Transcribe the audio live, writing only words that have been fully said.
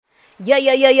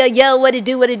Yo, what it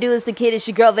do is the kid, it's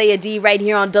your girl Vaya D right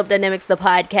here on Dope Dynamics, the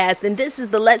podcast, and this is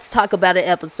the Let's Talk About It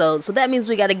episode. So that means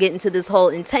we got to get into this whole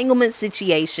entanglement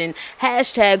situation,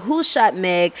 hashtag who shot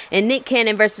Meg, and Nick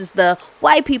Cannon versus the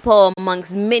white people,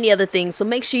 amongst many other things. So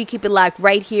make sure you keep it locked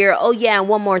right here. Oh yeah, and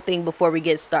one more thing before we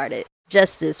get started.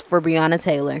 Justice for Breonna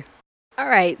Taylor.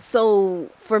 Alright,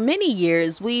 so for many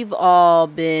years, we've all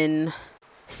been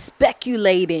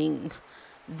speculating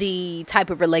the type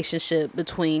of relationship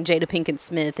between Jada Pinkett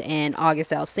Smith and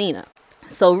August Alsina.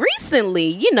 So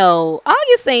recently,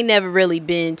 August ain't never really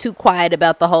been too quiet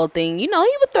about the whole thing. He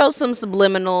would throw some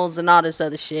subliminals and all this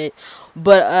other shit.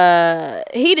 But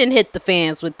he didn't hit the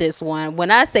fans with this one.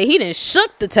 When I say he didn't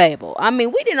shook the table, I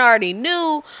mean, we didn't already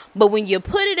knew. But when you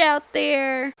put it out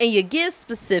there and you give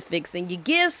specifics and you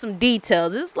give some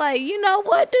details, it's like, you know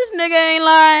what? This nigga ain't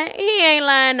lying. He ain't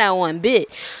lying not one bit.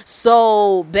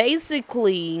 So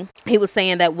basically, he was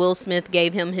saying that Will Smith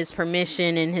gave him his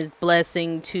permission and his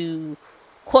blessing to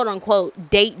quote unquote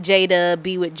date Jada,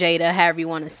 be with Jada, however you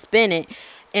want to spin it.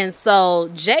 And so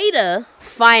Jada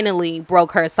finally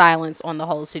broke her silence on the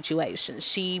whole situation.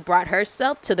 She brought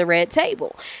herself to the red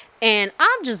table. And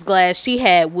I'm just glad she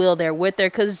had Will there with her,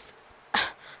 because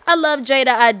I love Jada,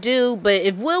 I do, but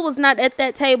if Will was not at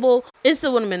that table, it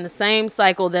still would have been the same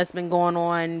cycle that's been going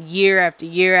on year after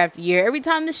year after year. Every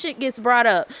time the shit gets brought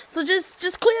up. So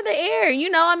just clear the air.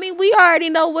 We already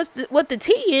know what the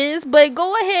tea is, but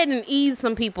go ahead and ease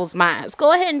some people's minds.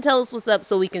 Go ahead and tell us what's up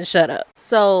so we can shut up.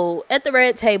 So at the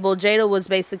red table, Jada was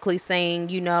basically saying,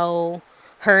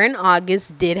 her and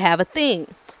August did have a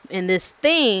thing. And this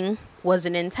thing was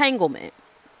an entanglement.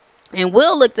 And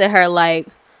Will looked at her like,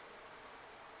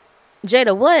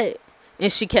 Jada, what?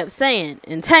 And she kept saying,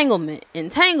 entanglement.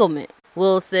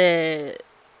 Will said,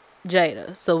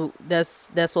 Jada. So that's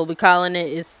what we calling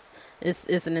it.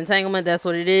 It's an entanglement. That's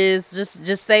what it is.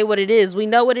 Just say what it is. We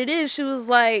know what it is. She was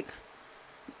like,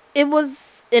 it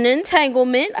was an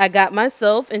entanglement. I got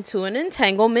myself into an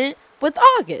entanglement with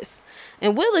August.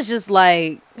 And Will is just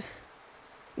like,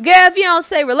 girl, if you don't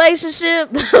say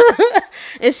relationship.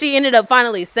 And she ended up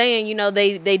finally saying,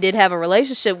 they did have a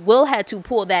relationship. Will had to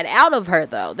pull that out of her,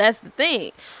 though. That's the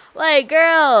thing. Like,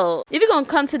 girl, if you're gonna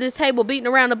come to this table beating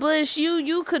around the bush,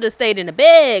 you could have stayed in the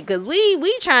bed, because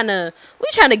we trying to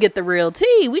get the real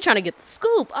tea. We trying to get the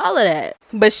scoop, all of that.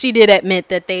 But she did admit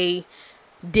that they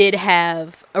did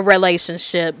have a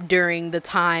relationship during the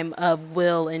time of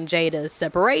Will and Jada's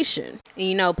separation.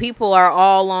 And, people are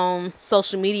all on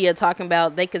social media talking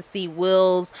about they could see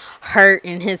Will's hurt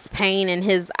and his pain in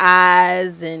his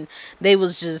eyes, and they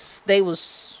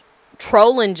was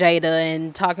trolling Jada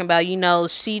and talking about,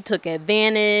 she took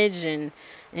advantage and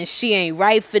she ain't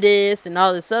right for this and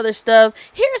all this other stuff.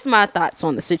 Here's my thoughts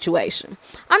on the situation.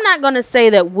 I'm not going to say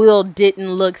that Will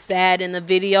didn't look sad in the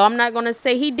video. I'm not going to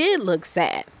say he did look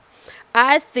sad.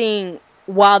 I think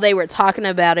while they were talking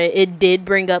about it, it did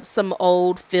bring up some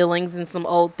old feelings and some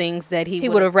old things that he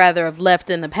would have rather have left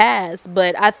in the past.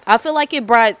 But I feel like it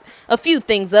brought a few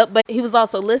things up, but he was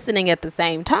also listening at the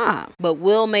same time. But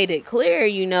Will made it clear,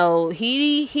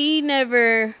 he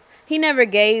never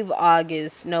gave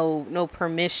August no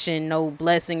permission, no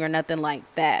blessing or nothing like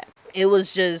that. It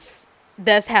was just,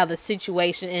 that's how the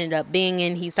situation ended up being.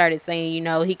 And he started saying,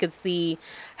 he could see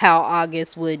how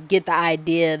August would get the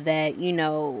idea that,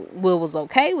 Will was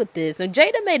okay with this. And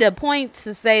Jada made a point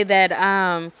to say that,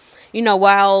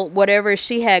 while whatever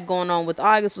she had going on with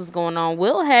August was going on,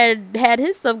 Will had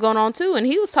his stuff going on too. And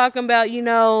he was talking about, I'm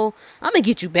going to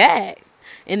get you back.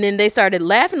 And then they started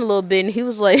laughing a little bit, and he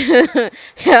was like,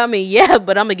 yeah,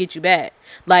 but I'm going to get you back.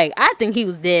 Like, I think he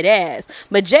was dead ass.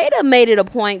 But Jada made it a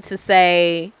point to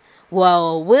say,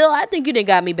 well, Will, I think you done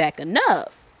got me back enough.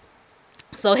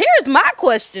 So here's my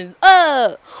question.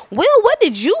 Will, what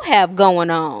did you have going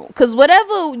on? Because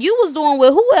whatever you was doing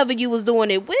with whoever you was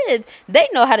doing it with, they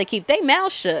know how to keep their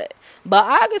mouth shut. But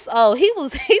August, he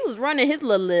was running his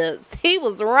little lips. He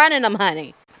was running them,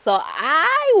 honey. So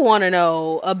I want to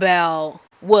know about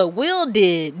what Will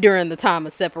did during the time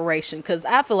of separation, because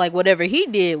I feel like whatever he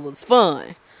did was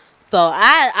fun. So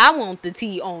I want the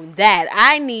tea on that.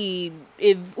 I need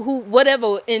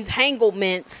whatever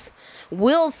entanglements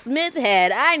Will Smith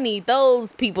had, I need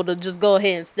those people to just go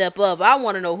ahead and step up. I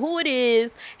want to know who it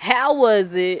is, how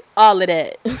was it, all of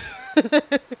that.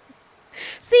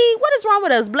 See, what is wrong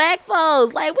with us black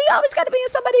folks? Like, we always got to be in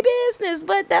somebody's business,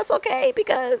 but that's okay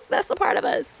because that's a part of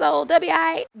us. So that'll be all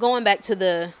right. Going back to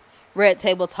the red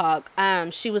table talk,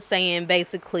 she was saying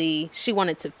basically she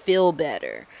wanted to feel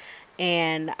better.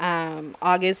 And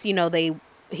August,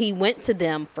 he went to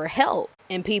them for help.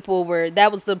 And that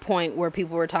was the point where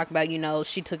people were talking about,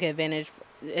 she took advantage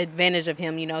advantage of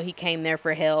him. You know, he came there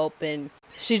for help, and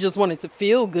she just wanted to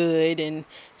feel good, and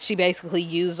she basically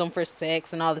used him for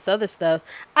sex and all this other stuff.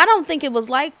 I don't think it was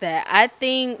like that. I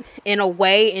think in a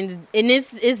way, and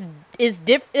there's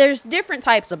different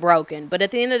types of broken, but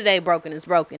at the end of the day, broken is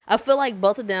broken. I feel like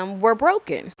both of them were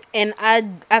broken, and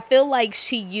I feel like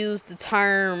she used the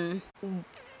term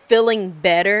feeling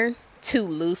better too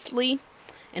loosely.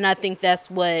 And I think that's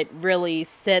what really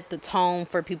set the tone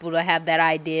for people to have that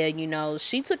idea, you know,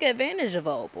 she took advantage of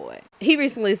old boy. He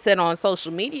recently said on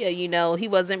social media, you know, he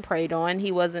wasn't preyed on, he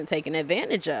wasn't taken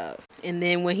advantage of. And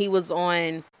then when he was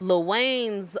on Lil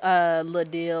Wayne's little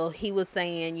deal, he was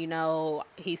saying, you know,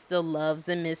 he still loves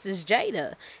and misses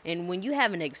Jada. And when you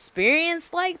have an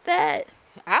experience like that,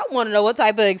 I want to know what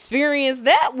type of experience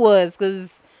that was,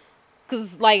 Cause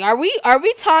like, are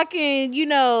we talking, you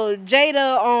know,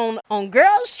 Jada on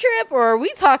Girls Trip, or are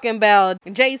we talking about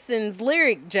Jason's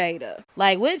lyric Jada?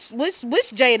 Like, which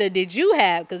Jada did you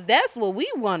have? Cause that's what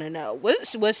we want to know.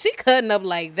 Was she cutting up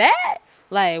like that?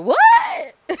 Like,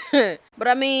 what? But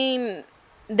I mean,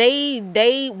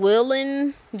 Will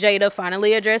and Jada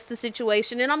finally addressed the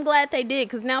situation, and I'm glad they did,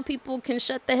 because now people can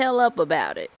shut the hell up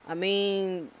about it. I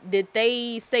mean, did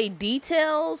they say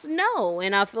details? No.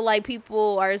 And I feel like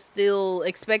people are still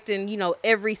expecting, you know,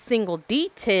 every single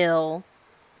detail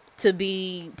to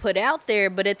be put out there,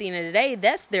 but at the end of the day,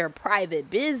 that's their private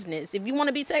business. If you want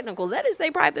to be technical, that is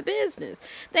their private business.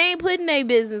 They ain't putting their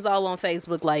business all on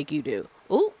Facebook like you do.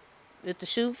 Ooh. If the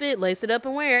shoe fit, lace it up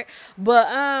and wear it. But,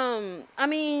 I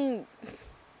mean,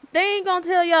 they ain't gonna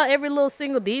tell y'all every little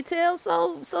single detail,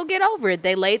 so get over it.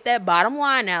 They laid that bottom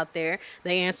line out there.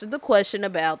 They answered the question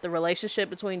about the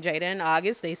relationship between Jada and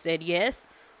August. They said yes.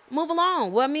 Move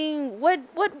along. Well, I mean, what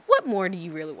more do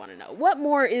you really want to know? What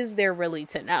more is there really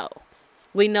to know?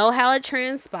 We know how it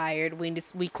transpired.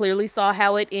 We clearly saw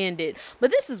how it ended.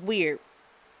 But this is weird,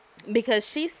 because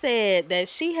she said that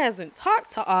she hasn't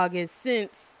talked to August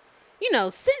since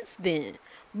then.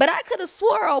 But I could have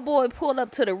swore old boy pulled up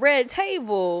to the red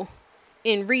table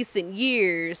in recent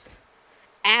years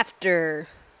after,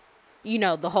 you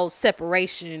know, the whole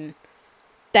separation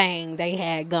thing they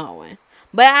had going.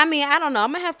 But I mean, I don't know.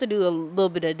 I'm going to have to do a little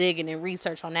bit of digging and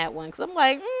research on that one. Because I'm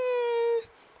like,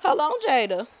 hold on,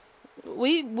 Jada.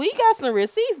 We got some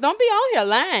receipts. Don't be on here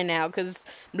lying now. Because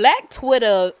Black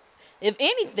Twitter... If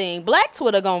anything, Black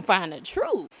Twitter gonna find the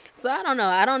truth. So I don't know.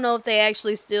 I don't know if they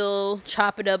actually still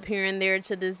chop it up here and there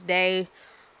to this day.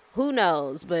 Who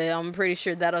knows? But I'm pretty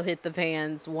sure that'll hit the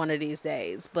fans one of these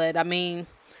days. But I mean,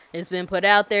 it's been put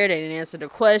out there. They didn't answer the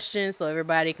questions, so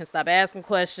everybody can stop asking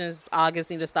questions. August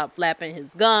need to stop flapping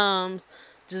his gums.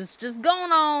 Just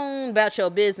going on about your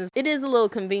business. It is a little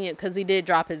convenient because he did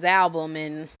drop his album,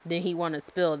 and then he want to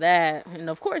spill that. And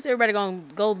of course, everybody gonna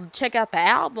go check out the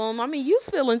album. I mean, you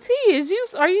spilling tea?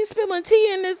 Are you spilling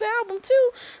tea in this album too?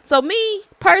 So me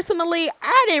personally,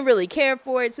 I didn't really care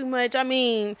for it too much. I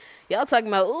mean, y'all talking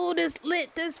about, ooh, this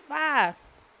lit, this fire.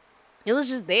 It was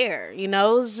just there, you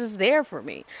know. It was just there for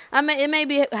me. I mean, it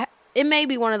may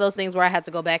be one of those things where I have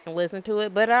to go back and listen to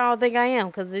it, but I don't think I am,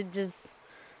 because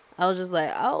I was just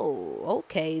like, oh,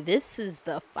 okay, this is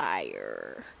the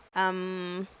fire.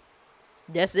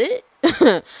 That's it.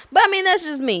 But I mean, that's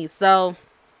just me. So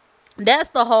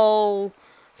that's the whole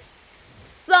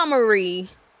summary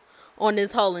on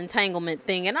this whole entanglement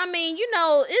thing. And I mean, you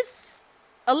know, it's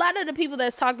a lot of the people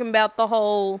that's talking about the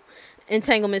whole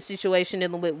entanglement situation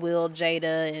dealing with Will,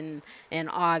 Jada, and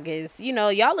August. You know,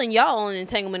 y'all in y'all own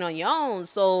entanglement on your own.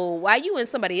 So while you in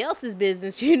somebody else's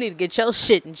business, you need to get your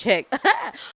shit in check.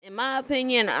 In my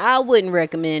opinion, I wouldn't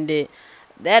recommend it.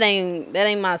 That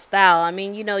ain't my style. I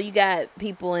mean, you know, you got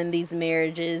people in these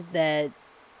marriages that,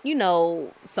 you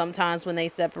know, sometimes when they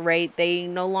separate, they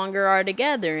no longer are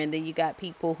together. And then you got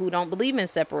people who don't believe in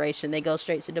separation. They go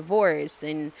straight to divorce.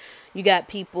 And you got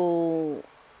people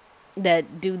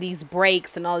that do these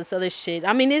breaks and all this other shit.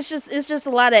 I mean, it's just a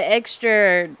lot of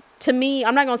extra, to me.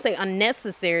 I'm not gonna say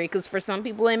unnecessary, because for some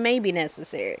people it may be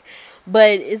necessary,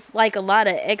 but it's like a lot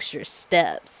of extra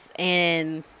steps.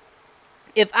 And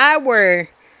if I were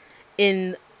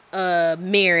in a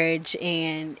marriage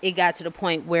and it got to the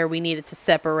point where we needed to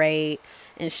separate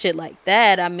and shit like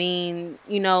that, I mean,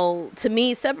 you know, to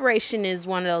me, separation is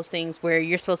one of those things where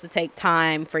you're supposed to take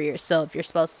time for yourself. You're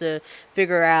supposed to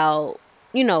figure out,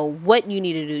 you know, what you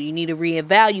need to do. You need to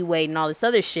reevaluate and all this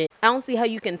other shit. I don't see how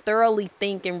you can thoroughly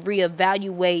think and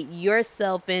reevaluate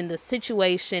yourself in the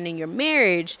situation in your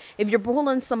marriage if you're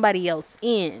pulling somebody else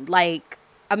in. Like,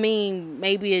 I mean,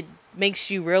 maybe it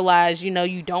makes you realize,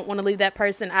 you don't want to leave that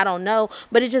person. I don't know.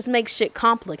 But it just makes shit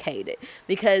complicated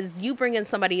because you bringing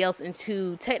somebody else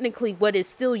into technically what is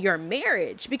still your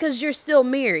marriage, because you're still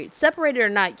married. Separated or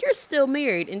not, you're still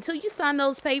married until you sign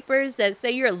those papers that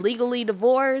say you're legally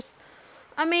divorced.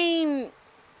 I mean,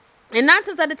 and 9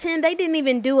 times out of 10, they didn't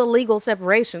even do a legal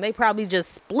separation. They probably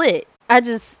just split. I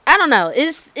don't know.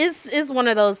 It's one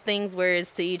of those things where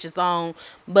it's to each its own.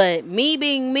 But me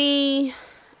being me,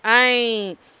 we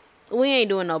ain't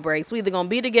doing no breaks. We either gonna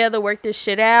be together, work this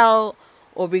shit out,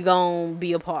 or we gonna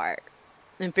be apart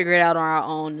and figure it out on our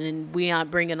own. And we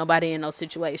not bringing nobody in those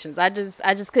situations. I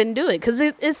just couldn't do it because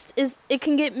it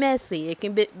can get messy. It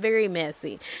can be very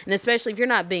messy, and especially if you're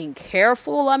not being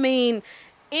careful. I mean,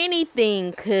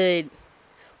 anything could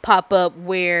pop up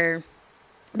where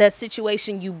that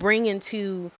situation you bring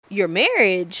into your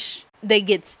marriage, they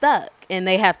get stuck and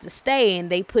they have to stay, and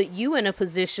they put you in a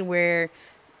position where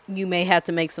you may have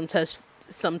to make some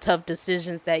tough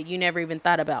decisions that you never even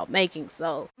thought about making.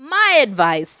 So my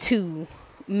advice to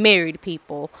married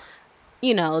people,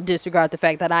 disregard the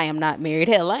fact that I am not married.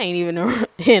 Hell, I ain't even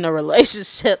in a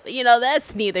relationship.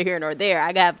 That's neither here nor there.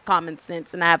 I have common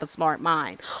sense and I have a smart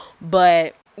mind,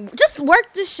 but just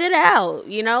work this shit out.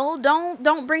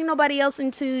 Don't bring nobody else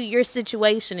into your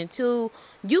situation until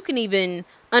you can even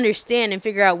understand and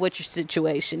figure out what your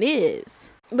situation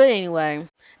is. But anyway,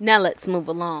 now let's move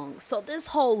along. So this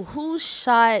whole who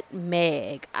shot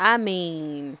Meg, I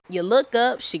mean, you look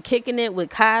up, she kicking it with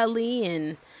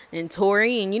Kylie and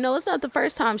Tory, and it's not the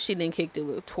first time she didn't kicked it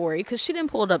with Tory, because she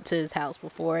didn't pull it up to his house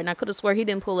before, and I could have swore he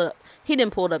didn't pull it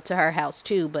up to her house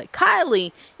too. But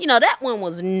Kylie, that one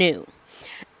was new.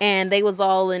 And they was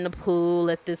all in the pool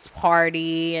at this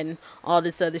party and all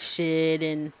this other shit.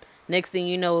 And next thing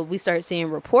you know, we start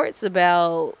seeing reports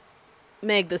about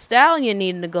Meg Thee Stallion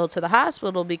needing to go to the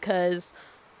hospital because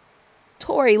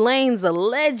Tory Lanez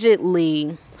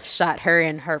allegedly shot her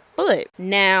in her foot.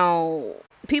 Now,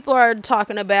 people are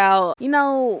talking about,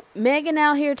 Megan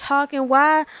out here talking,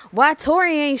 why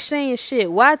Tory ain't saying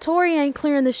shit? Why Tory ain't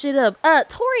clearing the shit up?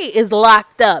 Tory is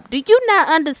locked up. Do you not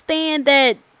understand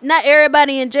that not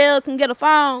everybody in jail can get a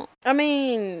phone? I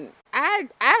mean,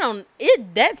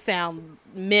 that sound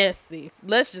messy.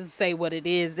 Let's just say what it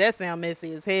is. That sound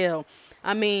messy as hell.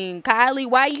 I mean, Kylie,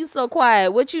 why you so quiet?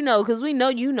 What you know? Because we know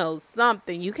you know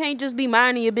something. You can't just be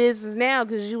minding your business now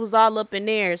because you was all up in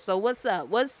there. So what's up?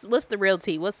 What's the real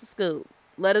tea? What's the scoop?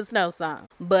 Let us know something.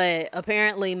 But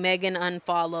apparently Megan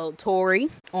unfollowed Tory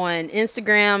on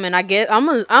Instagram, and I guess I'm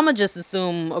gonna just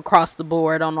assume across the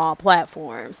board on all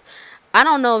platforms. I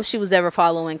don't know if she was ever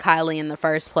following Kylie in the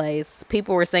first place.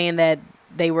 People were saying that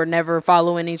they were never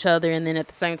following each other, and then at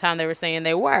the same time they were saying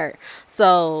they were.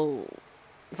 So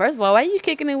first of all, why you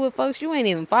kicking it with folks you ain't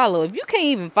even follow? If you can't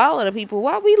even follow the people,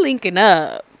 why we linking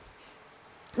up?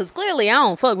 Because clearly I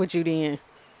don't fuck with you then.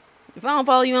 If I don't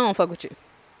follow you, I don't fuck with you.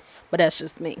 But that's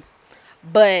just me.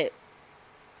 But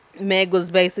Meg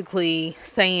was basically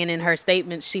saying in her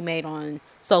statements she made on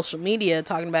social media,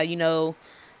 talking about,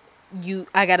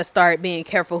 I got to start being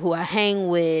careful who I hang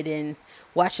with and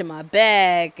watching my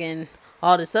back and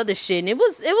all this other shit. And it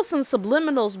was some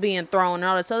subliminals being thrown and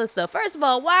all this other stuff. First of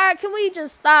all, why can we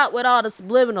just stop with all the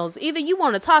subliminals? Either you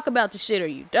want to talk about the shit or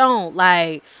you don't.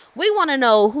 Like, we want to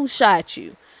know who shot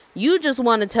you. You just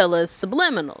want to tell us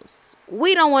subliminals.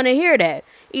 We don't want to hear that.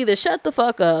 Either shut the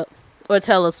fuck up or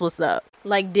tell us what's up.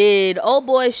 Like, did old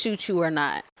boy shoot you or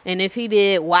not? And if he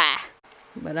did, why?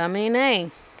 But I mean,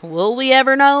 hey, will we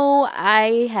ever know?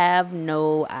 I have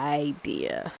no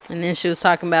idea. And then she was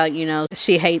talking about,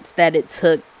 she hates that it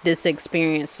took this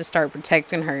experience to start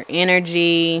protecting her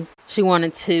energy. She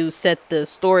wanted to set the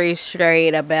story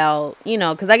straight about,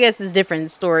 because I guess it's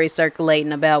different stories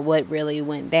circulating about what really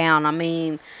went down. I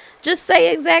mean, just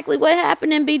say exactly what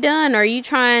happened and be done. Are you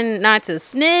trying not to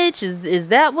snitch? Is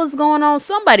that what's going on?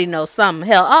 Somebody knows something.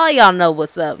 Hell, all y'all know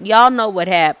what's up. Y'all know what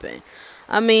happened.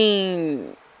 I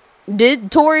mean,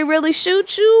 did Tory really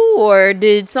shoot you, or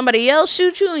did somebody else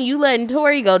shoot you and you letting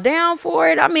Tory go down for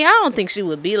it? I mean, I don't think she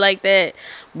would be like that,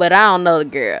 but I don't know the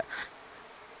girl.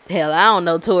 Hell, I don't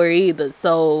know Tory either.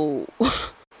 So,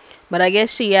 but I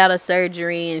guess she out of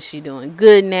surgery and she doing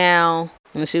good now.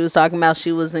 And she was talking about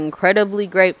she was incredibly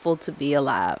grateful to be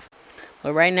alive.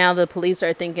 But right now the police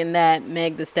are thinking that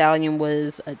Meg Thee Stallion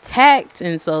was attacked,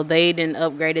 and so they then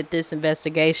upgraded this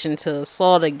investigation to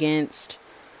assault against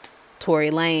Tory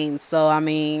Lanez. So I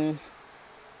mean,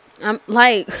 I'm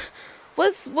like,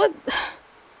 what?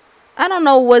 I don't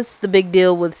know what's the big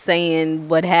deal with saying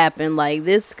what happened. Like,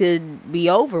 this could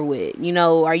be over with. You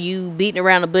know, are you beating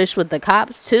around the bush with the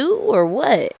cops too, or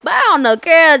what? But I don't know,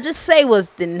 girl. Just say what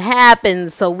didn't happen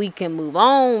so we can move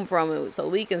on from it, so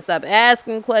we can stop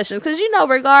asking questions. Because, you know,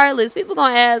 regardless, people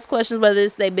going to ask questions whether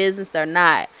it's their business or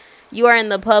not. You are in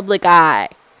the public eye.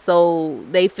 So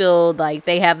they feel like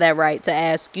they have that right to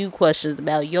ask you questions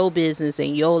about your business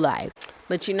and your life.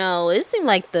 But, you know, it seemed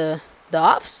like the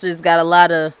officers got a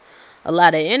lot of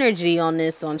energy on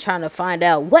this, on trying to find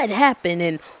out what happened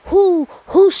and who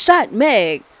shot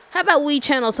Meg. How about we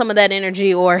channel some of that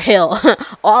energy, or hell,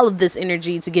 all of this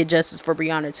energy, to get justice for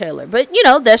Breonna Taylor? But, you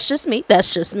know, that's just me.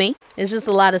 It's just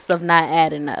a lot of stuff not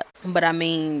adding up. But, I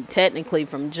mean, technically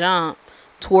from jump,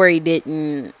 Tory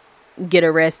didn't get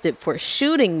arrested for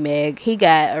shooting Meg. He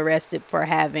got arrested for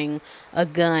having a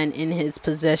gun in his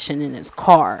possession in his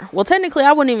car. Well, technically,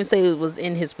 I wouldn't even say it was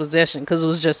in his possession, because it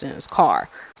was just in his car.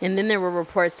 And then there were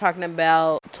reports talking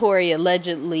about Tory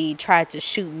allegedly tried to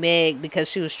shoot Meg because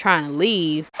she was trying to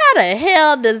leave. How the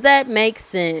hell does that make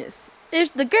sense?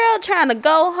 Is the girl trying to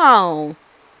go home?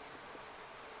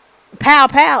 Pow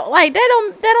pow. Like,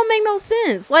 that don't make no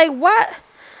sense. Like, what?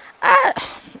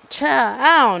 Child,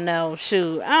 I don't know.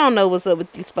 Shoot, I don't know what's up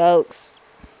with these folks.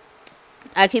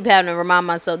 I keep having to remind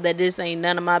myself that this ain't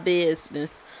none of my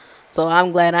business. So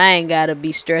I'm glad I ain't got to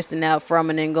be stressing out from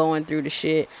it and going through the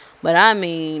shit. But I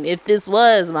mean, if this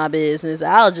was my business,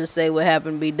 I'll just say what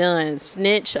happened to be done.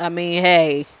 Snitch, I mean,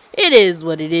 hey, it is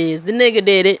what it is. The nigga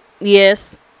did it.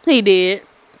 Yes, he did.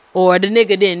 Or the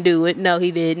nigga didn't do it. No,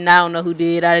 he didn't. I don't know who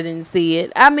did. I didn't see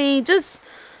it. I mean, just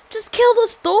kill the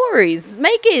stories.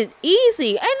 Make it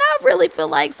easy. And I really feel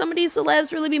like some of these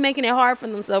celebs really be making it hard for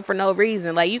themselves for no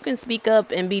reason. Like, you can speak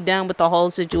up and be done with the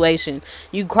whole situation.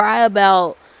 You cry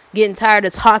about getting tired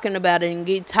of talking about it and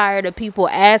get tired of people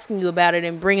asking you about it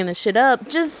and bringing the shit up.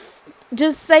 Just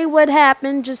say what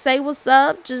happened. Just say what's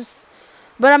up.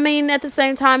 But I mean, at the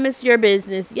same time, it's your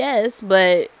business. Yes,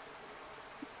 but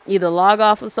either log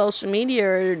off of social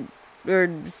media or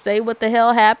say what the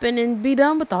hell happened and be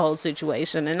done with the whole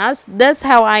situation. And that's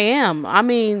how I am. I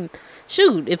mean,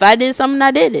 shoot, if I did something,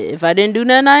 I did it. If I didn't do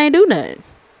nothing, I ain't do nothing.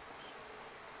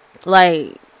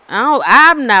 Like,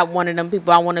 I'm not one of them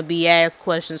people I want to be asked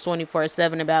questions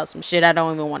 24/7 about some shit I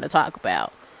don't even want to talk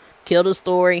about. Kill the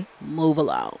story, move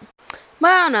along.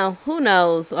 But I don't know. Who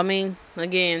knows? I mean,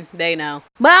 again, they know.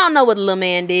 But I don't know what the little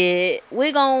man did.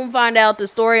 We're going to find out. The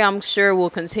story, I'm sure, will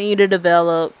continue to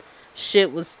develop.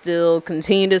 Shit will still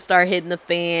continue to start hitting the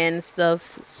fan.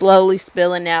 Stuff slowly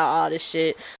spilling out, all this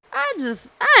shit. I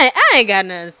ain't got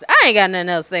nothing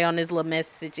else to say on this little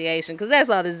messy situation, because that's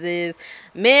all this is.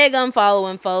 Meg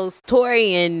unfollowing folks,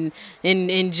 Tory in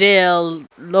jail.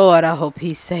 Lord, I hope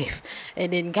he's safe.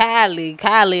 And then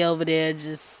Kylie over there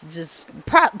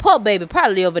poor baby,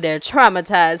 probably over there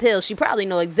traumatized. Hell, she probably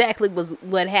know exactly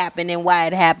what happened and why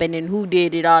it happened and who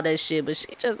did it, all that shit, but she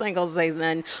just ain't gonna say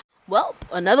nothing. Well,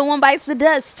 another one bites the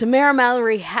dust. Tamara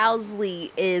Mallory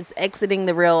Housley is exiting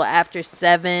the Real after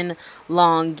 7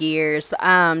 long years.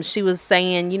 She was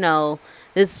saying, you know,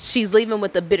 she's leaving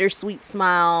with a bittersweet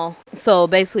smile. So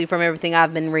basically, from everything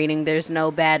I've been reading, there's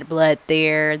no bad blood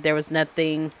there. There was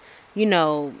nothing, you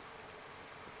know,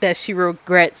 that she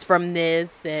regrets from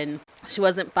this, and she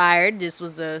wasn't fired. This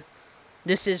was a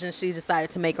decision she decided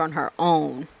to make on her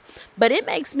own. But it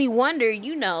makes me wonder,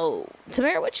 you know,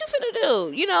 Tamara, what you finna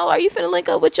do? You know, are you finna link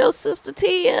up with your sister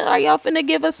Tia? Are y'all finna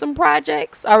give us some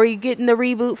projects? Are we getting the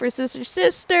reboot for Sister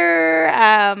Sister?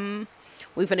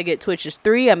 We finna get Twitches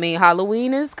 3. I mean,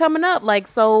 Halloween is coming up. Like,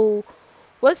 so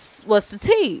what's the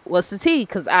tea? What's the tea?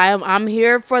 Because I'm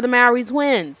here for the Mallory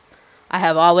twins. I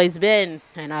have always been,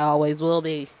 and I always will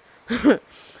be.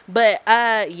 But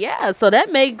yeah, so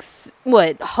that makes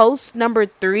host number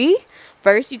 3.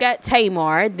 First, you got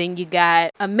Tamar, then you got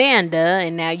Amanda,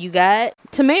 and now you got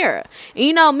Tamara. And,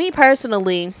 you know, me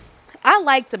personally, I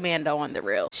liked Amanda on The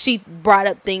Real. She brought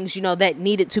up things, you know, that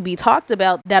needed to be talked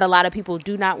about that a lot of people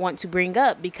do not want to bring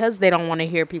up because they don't want to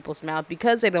hear people's mouth,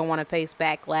 because they don't want to face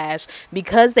backlash,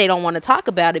 because they don't want to talk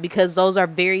about it, because those are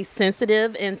very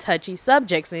sensitive and touchy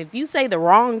subjects. And if you say the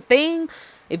wrong thing,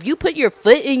 if you put your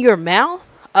foot in your mouth,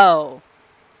 oh,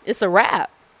 it's a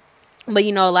wrap. But,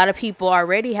 you know, a lot of people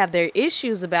already have their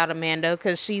issues about Amanda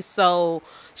because she's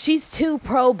too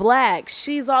pro-black.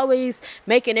 She's always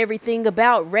making everything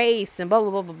about race and blah, blah,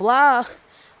 blah, blah, blah.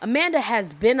 Amanda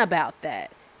has been about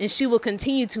that. And she will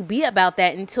continue to be about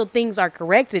that until things are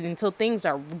corrected, until things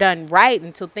are done right,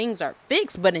 until things are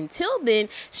fixed. But until then,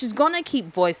 she's going to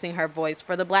keep voicing her voice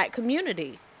for the black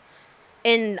community.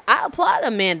 And I applaud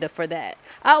Amanda for that.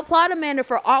 I applaud Amanda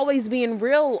for always being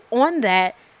real on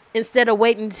that. instead of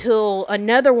waiting until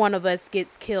another one of us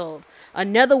gets killed,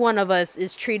 another one of us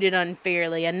is treated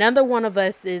unfairly, another one of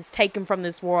us is taken from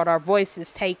this world, our voice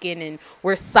is taken and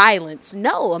we're silenced.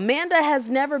 No, Amanda has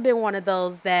never been one of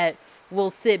those that will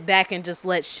sit back and just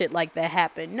let shit like that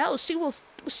happen. No, she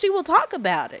will talk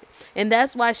about it. And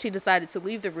that's why she decided to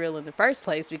leave the Real in the first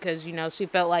place, because, you know, she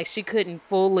felt like she couldn't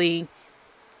fully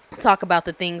talk about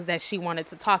the things that she wanted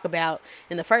to talk about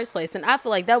in the first place. And I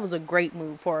feel like that was a great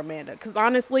move for Amanda, because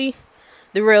honestly,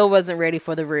 the Real wasn't ready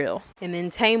for the Real. And then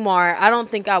Tamar, I don't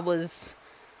think I was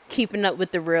keeping up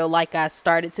with the Real like I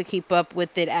started to keep up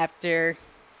with it after,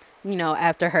 you know,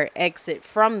 after her exit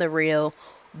from the Real.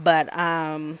 But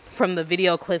from the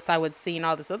video clips I would see and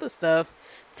all this other stuff,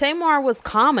 Tamar was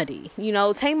comedy. You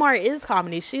know, Tamar is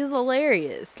comedy. She's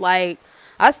hilarious. Like,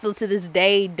 I still to this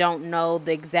day don't know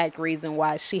the exact reason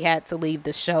why she had to leave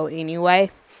the show anyway.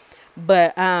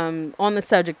 But on the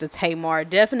subject of Tamar,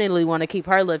 definitely want to keep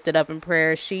her lifted up in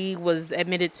prayer. She was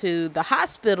admitted to the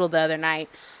hospital the other night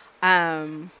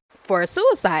for a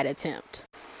suicide attempt.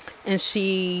 And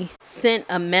she sent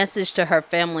a message to her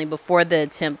family before the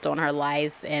attempt on her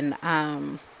life. And,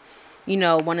 you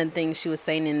know, one of the things she was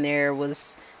saying in there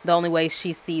was the only way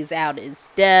she sees out is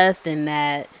death, and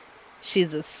that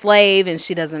she's a slave and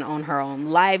she doesn't own her own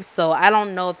life. So I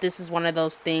don't know if this is one of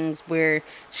those things where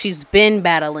she's been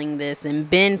battling this and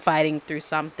been fighting through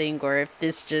something, or if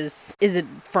this just, is it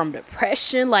from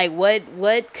depression? Like what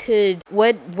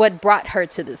brought her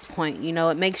to this point? You know,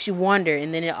 it makes you wonder.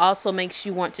 And then it also makes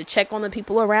you want to check on the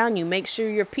people around you. Make sure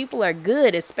your people are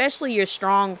good, especially your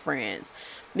strong friends,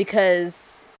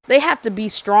 because they have to be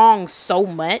strong so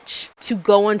much to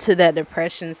go into that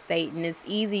depression state. And it's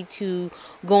easy to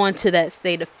go into that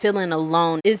state of feeling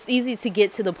alone. It's easy to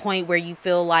get to the point where you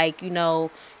feel like, you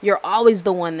know, you're always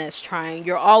the one that's trying.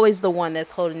 You're always the one that's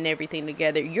holding everything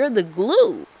together. You're the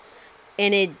glue.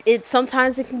 And it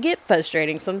sometimes it can get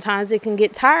frustrating. Sometimes it can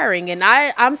get tiring. And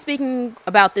I'm speaking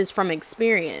about this from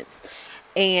experience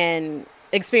and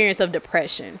experience of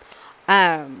depression.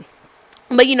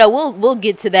 But, you know, we'll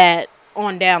get to that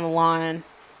on down the line,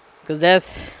 because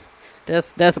that's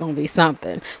gonna be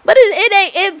something. But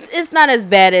it's not as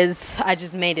bad as I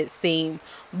just made it seem.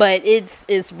 But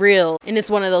it's real, and it's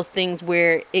one of those things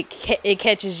where it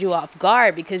catches you off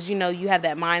guard, because, you know, you have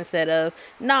that mindset of,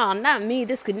 nah, not me,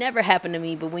 this could never happen to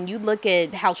me. But when you look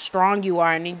at how strong you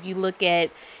are, and if you look at,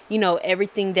 you know,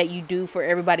 everything that you do for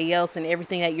everybody else and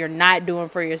everything that you're not doing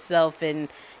for yourself, and,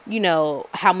 you know,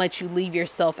 how much you leave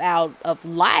yourself out of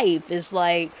life, it's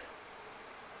like,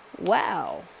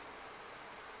 wow.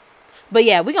 But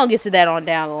yeah, we're going to get to that on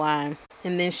down the line.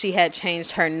 And then she had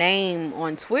changed her name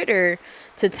on Twitter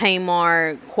to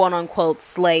Tamar, quote unquote,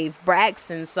 Slave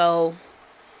Braxton. So,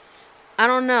 I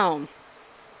don't know.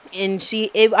 And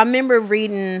I remember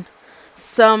reading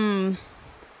some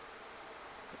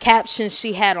captions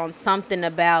she had on something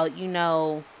about, you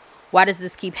know, why does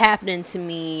this keep happening to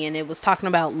me? And it was talking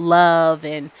about love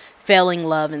and failing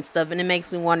love and stuff. And it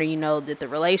makes me wonder, you know, did the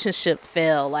relationship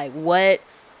fail? Like, what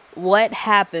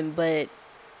happened? But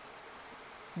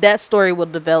that story will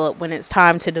develop when it's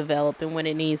time to develop and when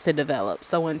it needs to develop.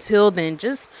 So until then,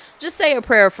 just say a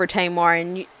prayer for Tamar.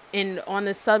 And on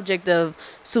the subject of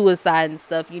suicide and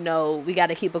stuff, you know, we got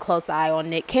to keep a close eye on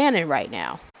Nick Cannon right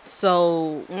now.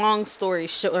 So long story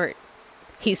short,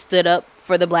 he stood up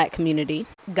for the black community,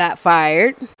 got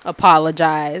fired,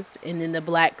 apologized, and then the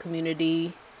black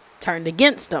community turned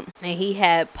against him. And he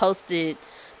had posted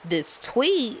this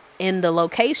tweet, and the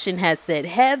location had said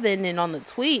heaven. And on the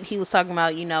tweet, he was talking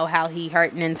about, you know, how he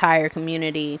hurt an entire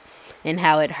community and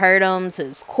how it hurt him to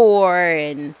his core.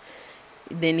 And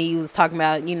then he was talking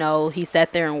about, you know, he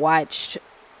sat there and watched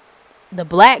the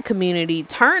black community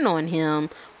turn on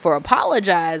him for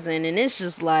apologizing. And it's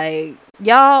just like,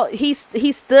 y'all, he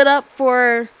stood up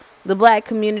for the black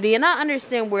community. And I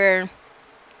understand where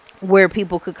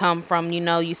people could come from. You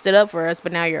know, you stood up for us,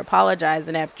 but now you're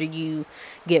apologizing after you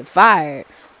get fired.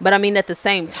 But I mean, at the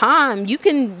same time, you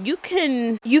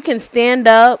can stand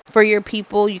up for your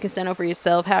people. You can stand up for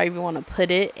yourself, however you want to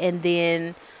put it. And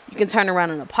then you can turn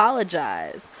around and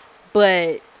apologize.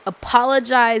 But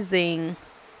apologizing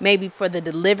maybe for the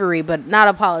delivery, but not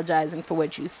apologizing for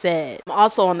what you said.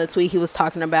 Also on the tweet, he was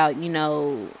talking about, you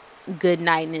know, good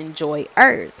night and enjoy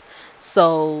Earth.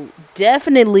 So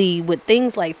definitely with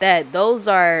things like that, those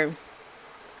are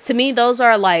triggers,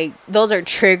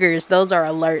 those are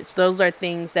alerts, those are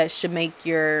things that should make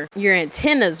your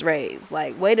antennas raise.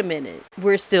 Like, wait a minute,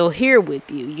 we're still here with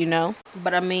you, you know?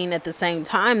 But I mean, at the same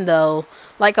time though,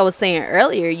 like I was saying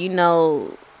earlier, you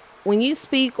know, when you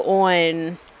speak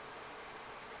on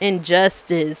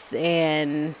injustice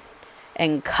and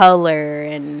and color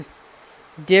and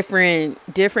different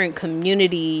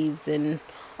communities and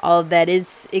all of that,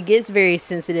 it gets very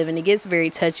sensitive and it gets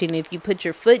very touchy. And if you put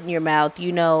your foot in your mouth,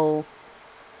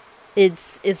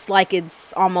 it's like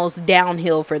it's almost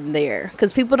downhill from there,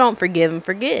 because people don't forgive and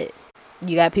forget.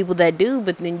 You got people that do,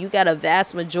 but then you got a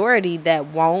vast majority that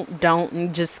won't, don't,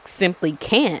 and just simply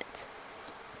can't.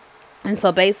 And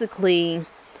so basically,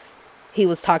 he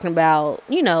was talking about,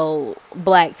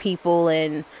 black people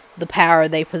and the power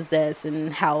they possess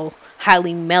and how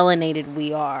highly melanated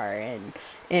we are,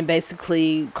 and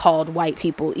basically called white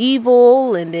people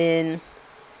evil. And then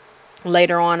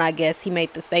later on, I guess he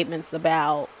made the statements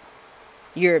about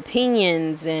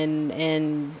Europeans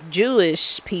and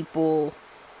Jewish people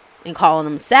and calling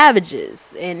them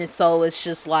savages. And so it's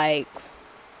just like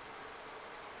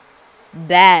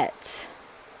that's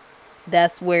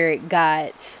where it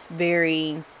got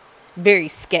very, very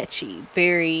sketchy,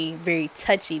 very, very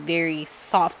touchy, very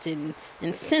soft and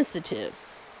sensitive.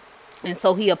 And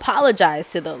so he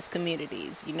apologized to those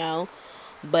communities,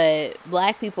 but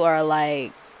black people are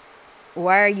like,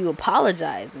 why are you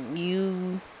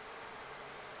apologizing?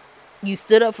 You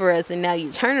stood up for us and now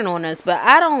you're turning on us. But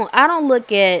I don't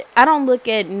look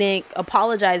at Nick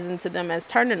apologizing to them as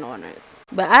turning on us.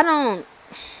 But I don't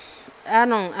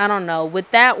know.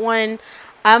 With that one,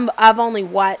 I've only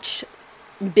watched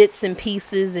bits and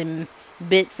pieces and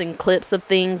bits and clips of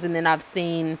things, and then I've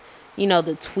seen,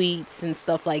 the tweets and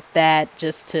stuff like that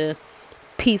just to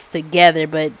piece together.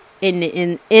 But in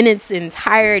its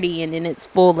entirety and in its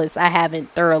fullest, I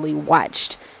haven't thoroughly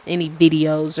watched any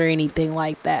videos or anything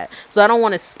like that. So I don't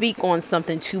want to speak on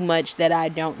something too much that I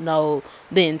don't know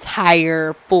the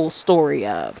entire full story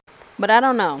of. But I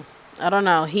don't know.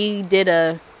 He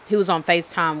was on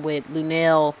FaceTime with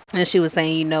Lunel, and she was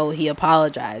saying, he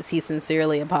apologized. He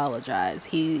sincerely apologized.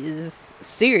 He is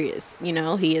serious,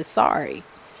 he is sorry.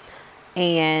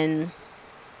 And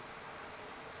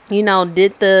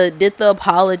did the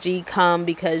apology come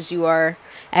because you are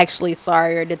actually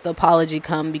sorry, or did the apology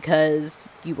come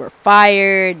because you were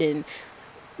fired and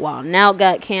Wild 'N Out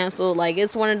got canceled? Like,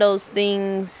 it's one of those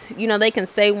things, they can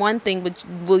say one thing, but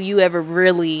will you ever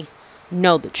really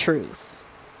know the truth?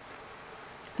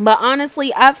 But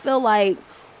honestly, I feel like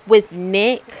with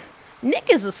Nick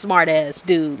is a smart ass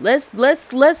dude.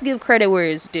 Let's give credit where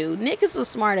it's due. Nick is a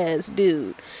smart ass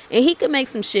dude, and he could make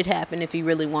some shit happen if he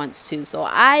really wants to. So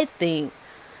I think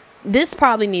this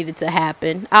probably needed to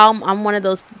happen. I'm one of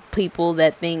those people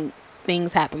that think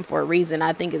things happen for a reason.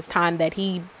 I think it's time that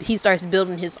he starts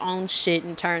building his own shit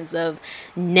in terms of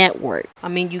network. I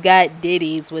mean, you got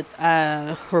Diddy's with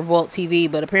Revolt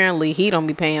TV, but apparently he don't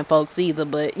be paying folks either.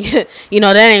 But that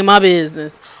ain't my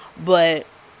business. But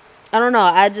I don't know.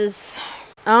 I just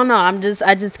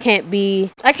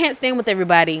I can't stand with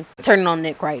everybody turning on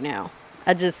Nick right now.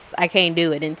 I can't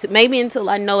do it. Maybe until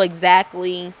I know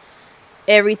exactly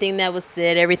everything that was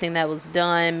said, everything that was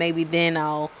done, maybe then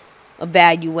I'll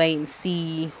evaluate and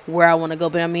see where I want to go.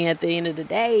 But I mean, at the end of the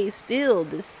day, still,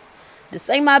 this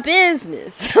ain't my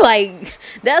business. Like,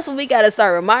 that's what we got to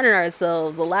start reminding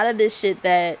ourselves. A lot of this shit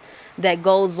that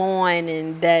goes on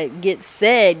and that gets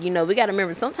said, we got to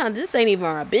remember, sometimes this ain't even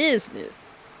our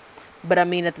business. But I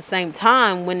mean, at the same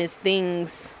time, when it's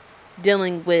things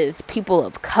dealing with people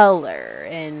of color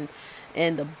and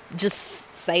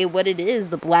just say what it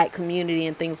is, the black community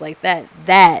and things like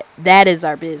that is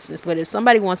our business. But if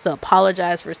somebody wants to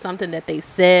apologize for something that they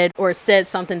said, or said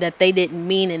something that they didn't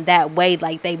mean in that way,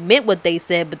 like they meant what they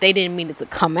said, but they didn't mean it to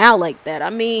come out like that, I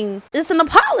mean, it's an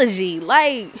apology.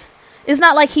 Like, it's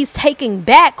not like he's taking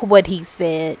back what he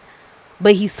said,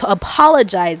 but he's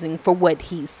apologizing for what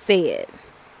he said,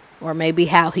 or maybe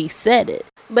how he said it.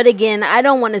 But again, I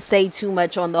don't want to say too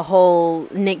much on the whole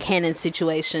Nick Cannon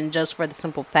situation, just for the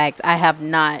simple fact I have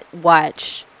not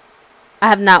watched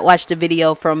the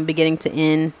video from beginning to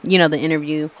end, the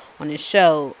interview on his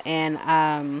show. And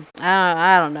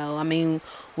I don't know. I mean,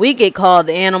 we get called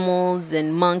animals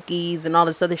and monkeys and all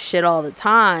this other shit all the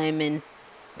time, and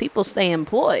people stay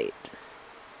employed.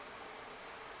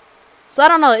 So I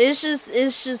don't know. It's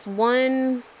just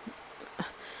one.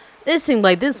 It seemed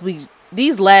like this week,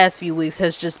 these last few weeks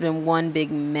has just been one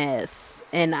big mess,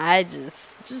 and I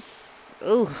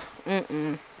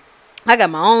I got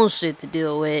my own shit to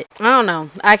deal with. I don't know.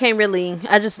 I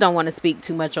just don't want to speak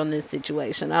too much on this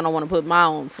situation. I don't want to put my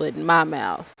own foot in my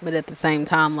mouth. But at the same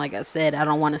time, like I said, I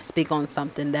don't want to speak on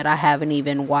something that I haven't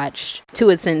even watched to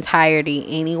its entirety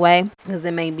anyway, because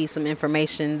it may be some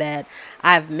information that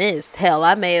I've missed. Hell,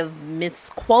 I may have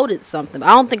misquoted something.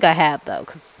 I don't think I have, though,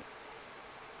 because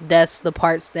that's the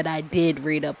parts that I did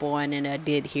read up on and I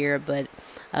did hear. But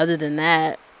other than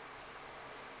that,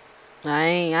 I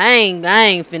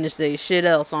ain't finished say shit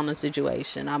else on the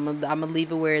situation. I'ma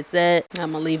leave it where it's at.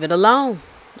 I'ma leave it alone.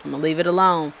 I'm gonna leave it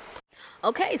alone.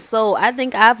 Okay, so I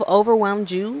think I've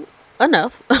overwhelmed you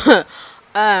enough.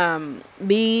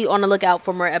 Be on the lookout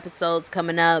for more episodes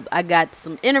coming up. I got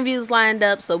some interviews lined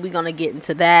up, so we're gonna get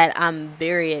into that. I'm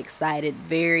very excited,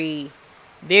 very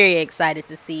excited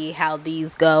to see how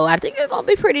these go. I think it's gonna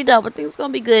be pretty dope. I think it's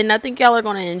gonna be good, and I think y'all are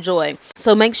gonna enjoy.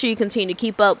 So make sure you continue to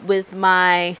keep up with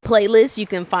my playlist. You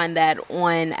can find that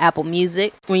on Apple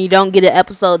Music. When you don't get an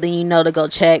episode, then you know to go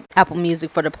check Apple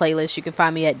Music for the playlist. You can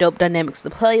find me at Dope Dynamics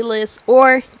the playlist,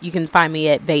 or you can find me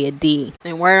at Vaya D.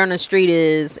 And word on the street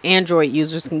is Android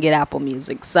users can get Apple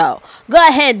Music. So go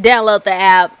ahead and download the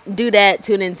app. Do that.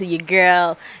 Tune into your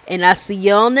girl, and I'll see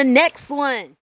you on the next one.